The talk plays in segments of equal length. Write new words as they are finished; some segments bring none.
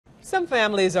Some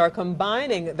families are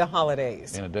combining the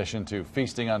holidays. In addition to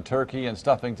feasting on turkey and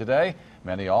stuffing today,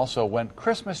 many also went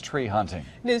Christmas tree hunting.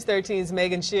 News 13's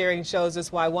Megan Shearing shows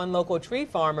us why one local tree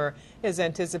farmer is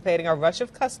anticipating a rush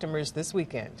of customers this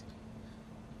weekend.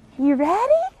 You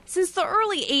ready? Since the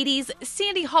early 80s,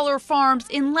 Sandy Hollar Farms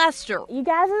in Leicester, You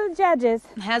guys are the judges,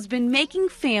 has been making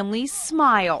families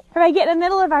smile. Everybody get in the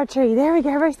middle of our tree. There we go.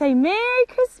 Everybody say Merry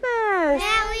Christmas.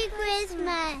 Merry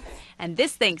Christmas. And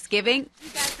this Thanksgiving,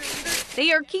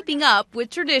 they are keeping up with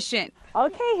tradition.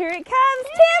 Okay, here it comes.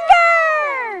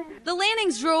 Timber! The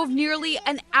Lannings drove nearly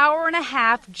an hour and a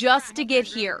half just to get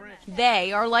here.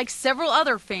 They are like several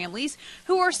other families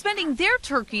who are spending their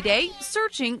turkey day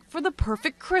searching for the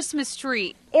perfect Christmas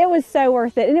tree. It was so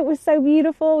worth it, and it was so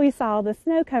beautiful. We saw the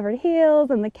snow-covered hills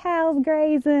and the cows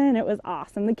grazing. It was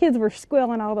awesome. The kids were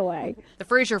squealing all the way. The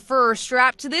Fraser fir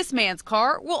strapped to this man's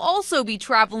car will also be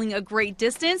traveling a great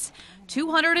distance,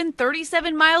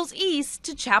 237 miles east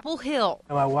to Chapel Hill.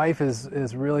 My wife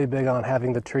is really big on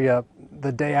having the tree up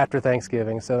the day after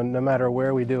Thanksgiving, so no matter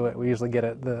where we do it, we usually get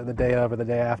it the day of or the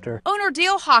day after. Owner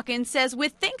Dale Hawkins says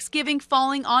with Thanksgiving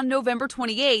falling on November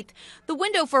 28th, the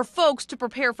window for folks to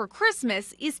prepare for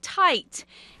Christmas is tight.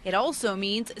 It also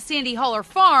means Sandy Hollar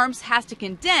Farms has to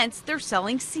condense their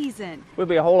selling season. We'll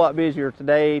be a whole lot busier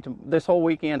today, this whole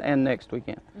weekend and next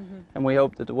weekend, and we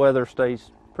hope that the weather stays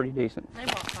pretty decent.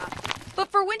 But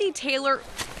for Wendy Taylor,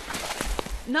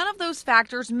 none of those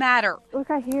factors matter. Look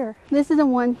right here. This is a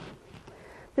one.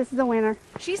 This is a winner.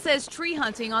 She says tree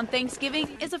hunting on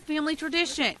Thanksgiving is a family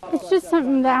tradition. It's just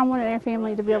something that I wanted our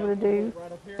family to be able to do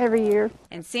every year.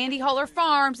 And Sandy Hollar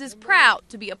Farms is proud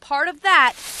to be a part of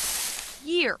that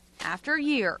year after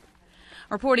year.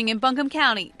 Reporting in Buncombe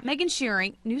County, Megan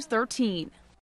Shearing, News 13.